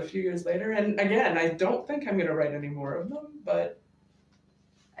then a few years later. And again, I don't think I'm going to write any more of them, but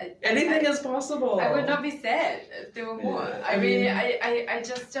anything is possible. I would not be sad if there were more. I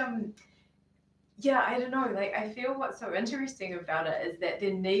just, I don't know. Like, I feel what's so interesting about it is that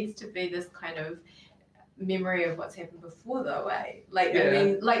there needs to be this kind of memory of what's happened before, though, eh? Like, I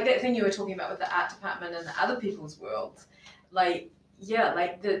mean, like that thing you were talking about with the art department and the other people's worlds. Like,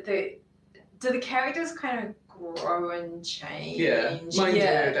 like do the characters kind of grow and change? Yeah, mine do,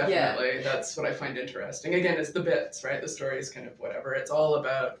 definitely. Yeah. That's what I find interesting. Again, it's the bits, right? The story is kind of whatever. It's all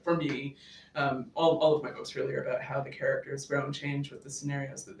about, for me, all of my books really are about how the characters grow and change with the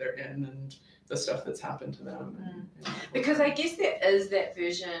scenarios that they're in and the stuff that's happened to them. Because I guess there is that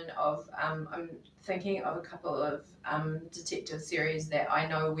version of, I'm thinking of a couple of detective series that I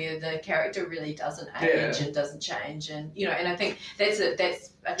know where the character really doesn't age and doesn't change, and and I think that's a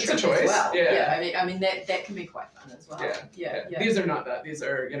trick choice as well. Yeah. I mean that can be quite fun as well. Yeah. These are not that. These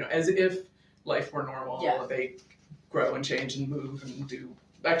are as if life were normal. Yeah. They grow and change and move and do.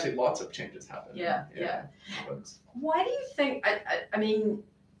 Actually, lots of changes happen. Yeah. Why do you think? I mean,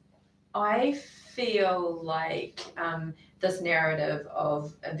 I feel like this narrative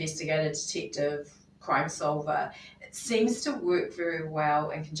of investigator, detective, crime solver, it seems to work very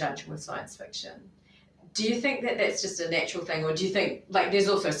well in conjunction with science fiction. Do you think that that's just a natural thing, or do you think like there's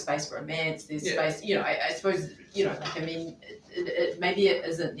also space for romance? There's space, I suppose, like I mean, maybe it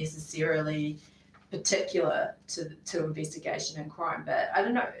isn't necessarily particular to investigation and crime, but I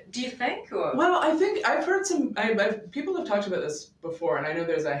don't know. Do you think? Or well, I think I've heard people have talked about this before, and I know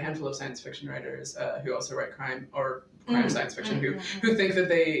there's a handful of science fiction writers who also write crime or crime science fiction who think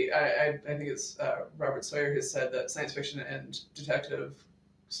that I think it's Robert Sawyer who said that science fiction and detective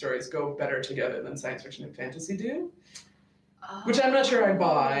stories go better together than science fiction and fantasy do. Which I'm not sure I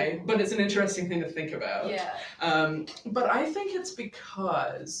buy, but it's an interesting thing to think about. Yeah. But I think it's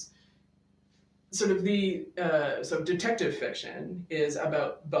because sort of so detective fiction is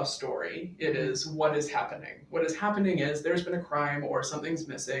about the story. It is what is happening. What is happening is there's been a crime or something's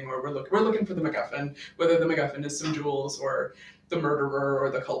missing, or we're looking for the MacGuffin, whether the MacGuffin is some jewels or the murderer or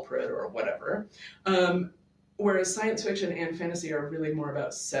the culprit or whatever. Whereas science fiction and fantasy are really more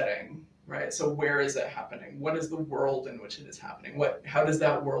about setting, right? So where is it happening? What is the world in which it is happening? How does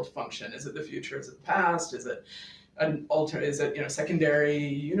that world function? Is it the future? Is it the past? Is it is it secondary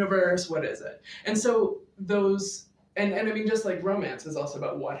universe? What is it? And so those, and I mean, just like romance is also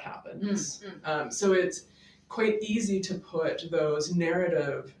about what happens. So it's quite easy to put those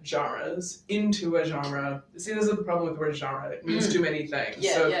narrative genres into a genre. See, this is the problem with the word genre. It means too many things.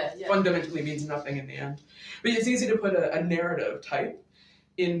 Fundamentally means nothing in the end. But it's easy to put a narrative type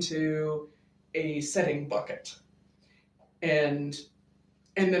into a setting bucket. And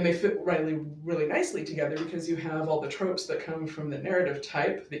then they fit really nicely together because you have all the tropes that come from the narrative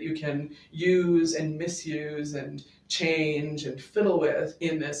type that you can use and misuse and change and fiddle with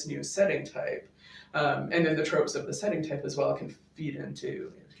in this new setting type. And then the tropes of the setting type as well can feed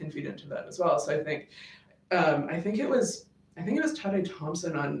into that as well. So I think it was Tade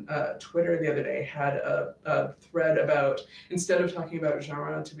Thompson on Twitter the other day had a thread about, instead of talking about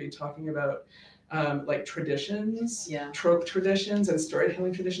genre, to be talking about like traditions, trope traditions and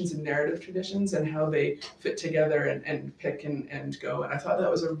storytelling traditions and narrative traditions and how they fit together and pick and go. And I thought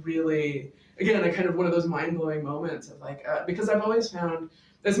that was a really, again, a kind of one of those mind-blowing moments of like, because I've always found,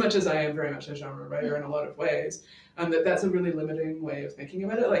 as much as I am very much a genre writer in a lot of ways, that's a really limiting way of thinking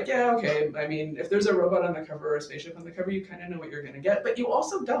about it. Like, yeah, okay, I mean, if there's a robot on the cover or a spaceship on the cover, you kind of know what you're going to get, but you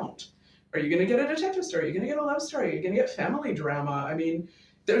also don't. Are you going to get a detective story? Are you going to get a love story? Are you going to get family drama? I mean,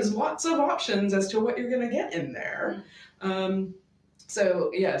 there's lots of options as to what you're going to get in there.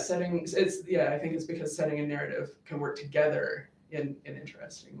 So yeah, I think it's because setting and narrative can work together in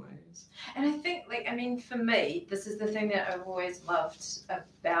interesting ways. And I think, for me, this is the thing that I've always loved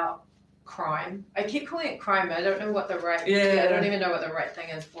about crime. I keep calling it crime. I don't know what the right, I don't even know what the right thing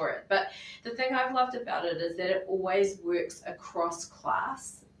is for it. But the thing I've loved about it is that it always works across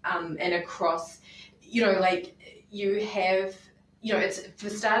class and across, you have, it's, for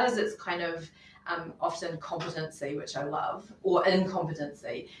starters, it's kind of often competency, which I love, or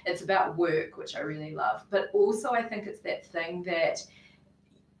incompetency. It's about work, which I really love. But also I think it's that thing that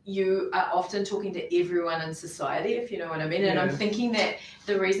you are often talking to everyone in society, if you know what I mean. And I'm thinking that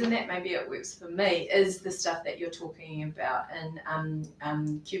the reason that maybe it works for me is the stuff that you're talking about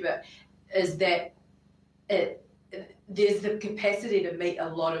in Cuba, is that there's the capacity to meet a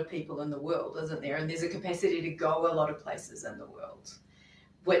lot of people in the world, isn't there? And there's a capacity to go a lot of places in the world,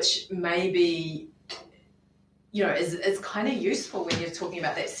 which maybe, is kind of useful when you're talking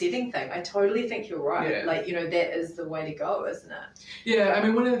about that setting thing. I totally think you're right. Yeah. That is the way to go, isn't it? Yeah, I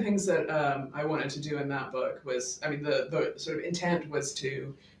mean, one of the things that I wanted to do in that book was, the sort of intent was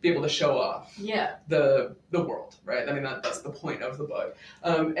to be able to show off the world, right? I mean, that's the point of the book.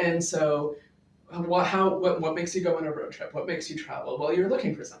 And so what makes you go on a road trip? What makes you travel? Well, you're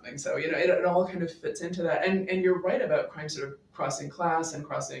looking for something. So, it all kind of fits into that. And you're right about crime sort of crossing class and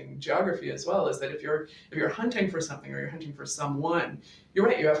crossing geography as well, is that if you're hunting for something or you're hunting for someone, you're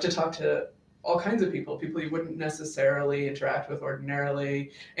right, you have to talk to all kinds of people you wouldn't necessarily interact with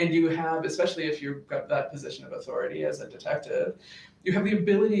ordinarily. And you have, especially if you've got that position of authority as a detective, you have the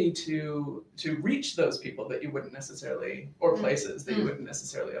ability to reach those people that you wouldn't necessarily, or places that you wouldn't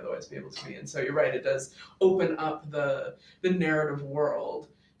necessarily otherwise be able to be in. So you're right, it does open up the narrative world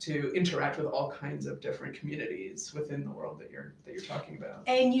to interact with all kinds of different communities within the world that you're talking about.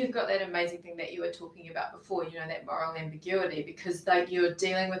 And you've got that amazing thing that you were talking about before, that moral ambiguity, because you're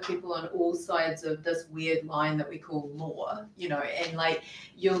dealing with people on all sides of this weird line that we call law, and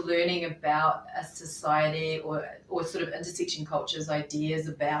you're learning about a society or sort of intersection cultures, ideas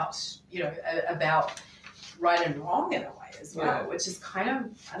about, about right and wrong in a way as well, which is kind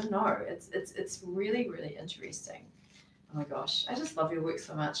of, I don't know, it's really, really interesting. Oh my gosh, I just love your work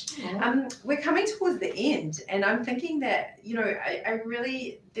so much. We're coming towards the end, and I'm thinking that,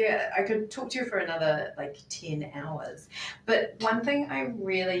 I could talk to you for another 10 hours. But one thing I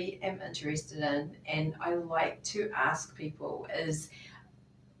really am interested in, and I like to ask people, is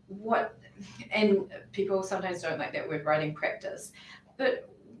and people sometimes don't like that word, writing practice, but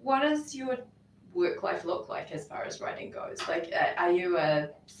what does your work life look like as far as writing goes? Are you a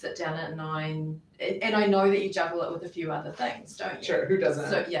sit down at 9? And I know that you juggle it with a few other things, don't you? Sure, who doesn't?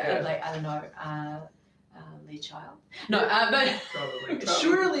 So I don't know, Lee Child. No, but probably.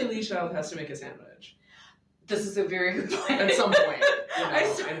 Surely Lee Child has to make a sandwich. This is a very good point. At some point,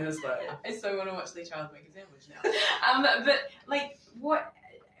 in his life. I so want to watch Lee Child make a sandwich now. But what?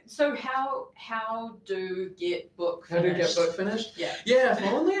 So how do get book How finished? to get book finished? Yeah. Yeah, if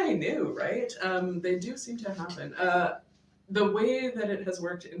only I knew, right? They do seem to happen. The way that it has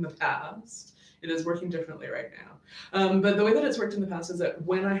worked in the past, it is working differently right now. But the way that it's worked in the past is that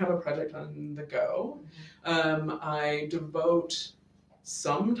when I have a project on the go, I devote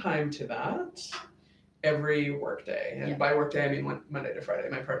some time to that every workday. And by workday, I mean Monday to Friday.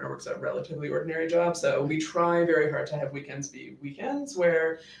 My partner works a relatively ordinary job, so we try very hard to have weekends be weekends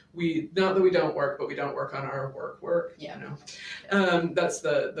where not that we don't work, but we don't work on our work. Yeah. You know, that's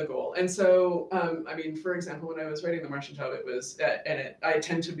the goal. And so, I mean, for example, when I was writing The Martian Job, it was, I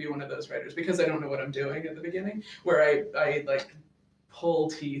tend to be one of those writers because I don't know what I'm doing at the beginning, where I like pull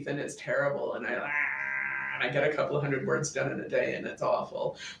teeth and it's terrible, and I get a couple of hundred words done in a day and it's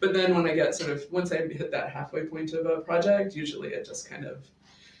awful. But then when I get once I hit that halfway point of a project, usually it just kind of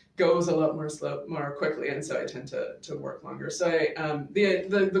goes a lot more quickly, and so I tend to work longer. So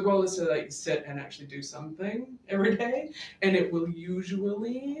the goal is to like sit and actually do something every day, and it will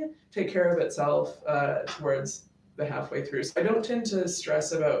usually take care of itself towards the halfway through. So I don't tend to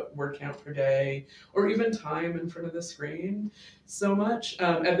stress about word count per day or even time in front of the screen so much.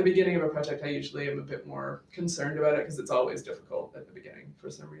 At the beginning of a project, I usually am a bit more concerned about it because it's always difficult at the beginning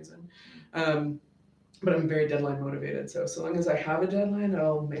for some reason. But I'm very deadline motivated. So long as I have a deadline,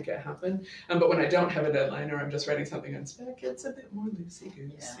 I'll make it happen. But when I don't have a deadline or I'm just writing something on spec, it's a bit more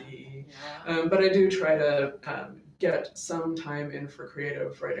loosey-goosey. Yeah. But I do try to get some time in for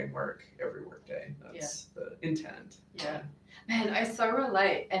creative writing work every workday. That's the intent. Yeah. Man, I so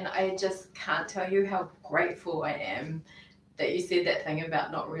relate, and I just can't tell you how grateful I am that you said that thing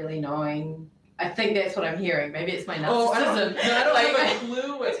about not really knowing. I think that's what I'm hearing. Maybe it's my narcissism. Oh, I don't have a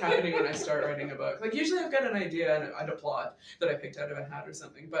clue what's happening when I start writing a book. Like usually I've got an idea and a plot that I picked out of a hat or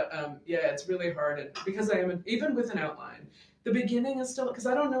something. But it's really hard, and because even with an outline, the beginning is still, because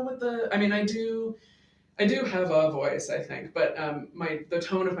I don't know what I do have a voice, I think, but the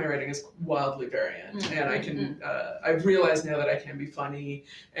tone of my writing is wildly variant, and I can I've realized now that I can be funny,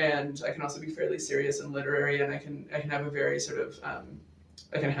 and I can also be fairly serious and literary, and I can have a very sort of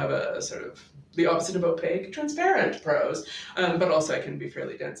the opposite of opaque, transparent prose, but also I can be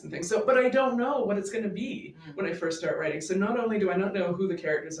fairly dense and things. So, but I don't know what it's going to be when I first start writing. So not only do I not know who the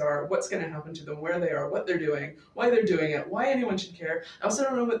characters are, what's going to happen to them, where they are, what they're doing, why they're doing it, why anyone should care. I also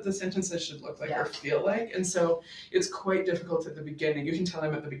don't know what the sentences should look like or feel like. And so it's quite difficult at the beginning. You can tell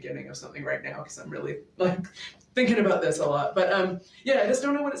I'm at the beginning of something right now because I'm really like thinking about this a lot. But I just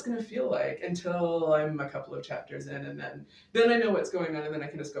don't know what it's going to feel like until I'm a couple of chapters in, and then I know what's going on, and then I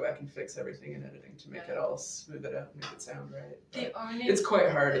can just go back and fix everything in editing to make it all smooth it out, make it sound right. It's quite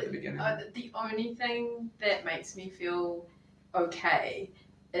hard at the beginning. The only thing that makes me feel okay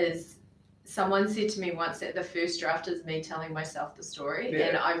is someone said to me once that the first draft is me telling myself the story,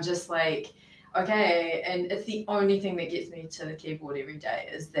 and I'm just like, okay, and it's the only thing that gets me to the keyboard every day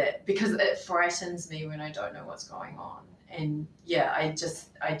is that, because it frightens me when I don't know what's going on. And I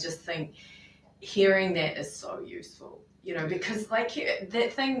just think hearing that is so useful, because like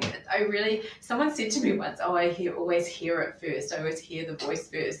that thing, someone said to me once, oh, I always hear it first. I always hear the voice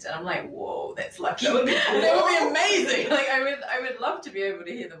first. And I'm like, whoa, that's lucky. That would be amazing. Like I would love to be able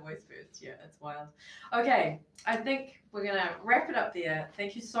to hear the voice first. Yeah, it's wild. Okay, I think we're going to wrap it up there.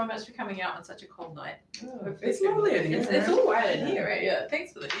 Thank you so much for coming out on such a cold night. Oh, it's lovely in here. It's all right in here, right? Yeah,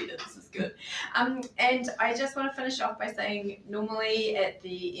 thanks for the heater. This is good. And I just want to finish off by saying, normally at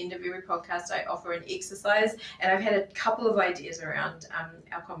the end of every podcast, I offer an exercise, and I've had a couple of ideas around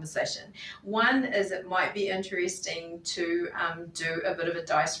our conversation. One is it might be interesting to do a bit of a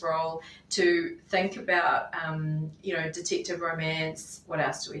dice roll to think about, detective romance. What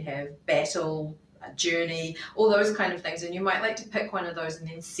else do we have? Battle, a journey, all those kind of things, and you might like to pick one of those and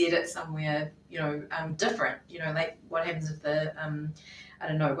then set it somewhere different, like what happens if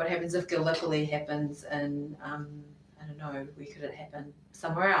what happens if Gallipoli happens in where could it happen?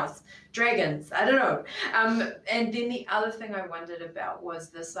 Somewhere else. Dragons, I don't know. And then the other thing I wondered about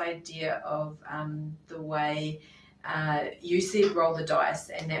was this idea of the way you said roll the dice,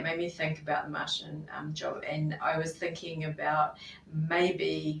 and that made me think about the Martian job, and I was thinking about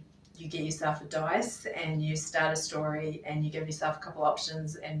maybe you get yourself a dice and you start a story and you give yourself a couple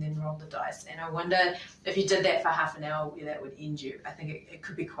options and then roll the dice. And I wonder if you did that for half an hour, where that would end you. I think it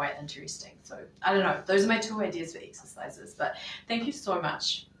could be quite interesting. So I don't know. Those are my two ideas for exercises. But thank you so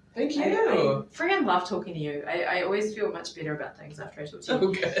much. Thank you. I freaking love talking to you. I always feel much better about things after I talk to you.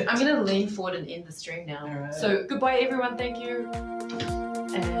 Oh, good. I'm going to lean forward and end the stream now. All right. So goodbye, everyone. Thank you.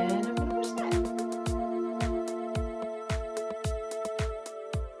 And